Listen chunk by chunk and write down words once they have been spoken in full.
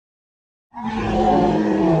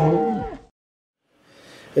In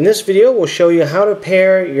this video, we'll show you how to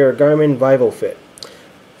pair your Garmin Vivofit.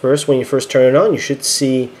 First, when you first turn it on, you should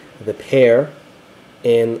see the pair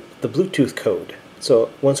and the Bluetooth code. So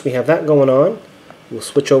once we have that going on, we'll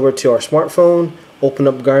switch over to our smartphone, open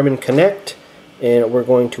up Garmin Connect, and we're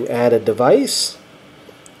going to add a device.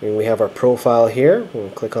 And we have our profile here.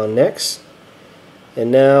 We'll click on Next. And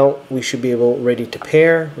now we should be ready to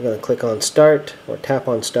pair. We're going to click on Start or tap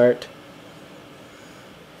on Start.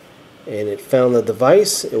 And it found the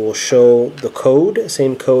device. It will show the code,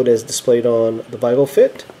 same code as displayed on the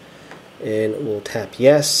Vivofit. And we'll tap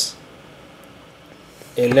Yes.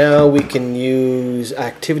 And now we can use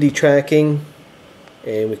activity tracking,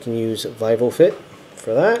 and we can use Vivofit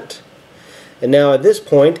for that. And now at this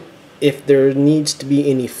point, if there needs to be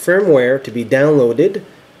any firmware to be downloaded,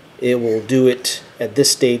 it will do it at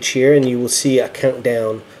this stage here, and you will see a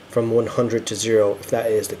countdown from 100 to 0 if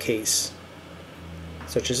that is the case,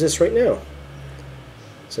 such as this right now.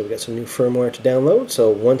 So we got some new firmware to download. So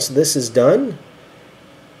once this is done,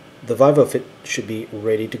 the Vivofit should be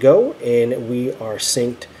ready to go, and we are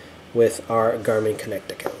synced with our Garmin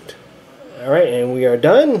Connect account. Alright, and we are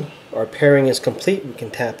done. Our pairing is complete. We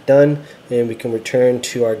can tap Done, and we can return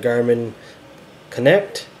to our Garmin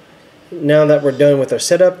Connect. Now that we're done with our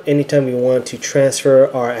setup, anytime we want to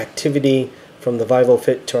transfer our activity from the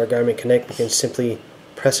Vivofit to our Garmin Connect, we can simply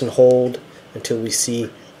press and hold until we see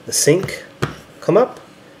the sync come up,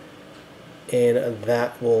 and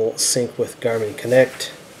that will sync with Garmin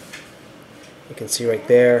Connect. You can see right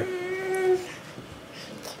there.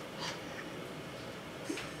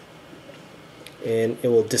 And it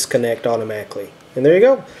will disconnect automatically. And there you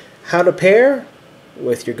go. How to pair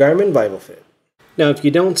with your Garmin Vivofit. Now if you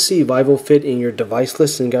don't see Vivofit in your device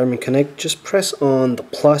list in Garmin Connect, just press on the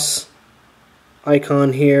plus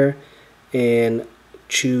icon here and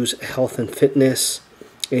choose Health and Fitness.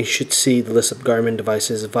 And you should see the list of Garmin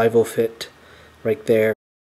devices, Vivofit, right there.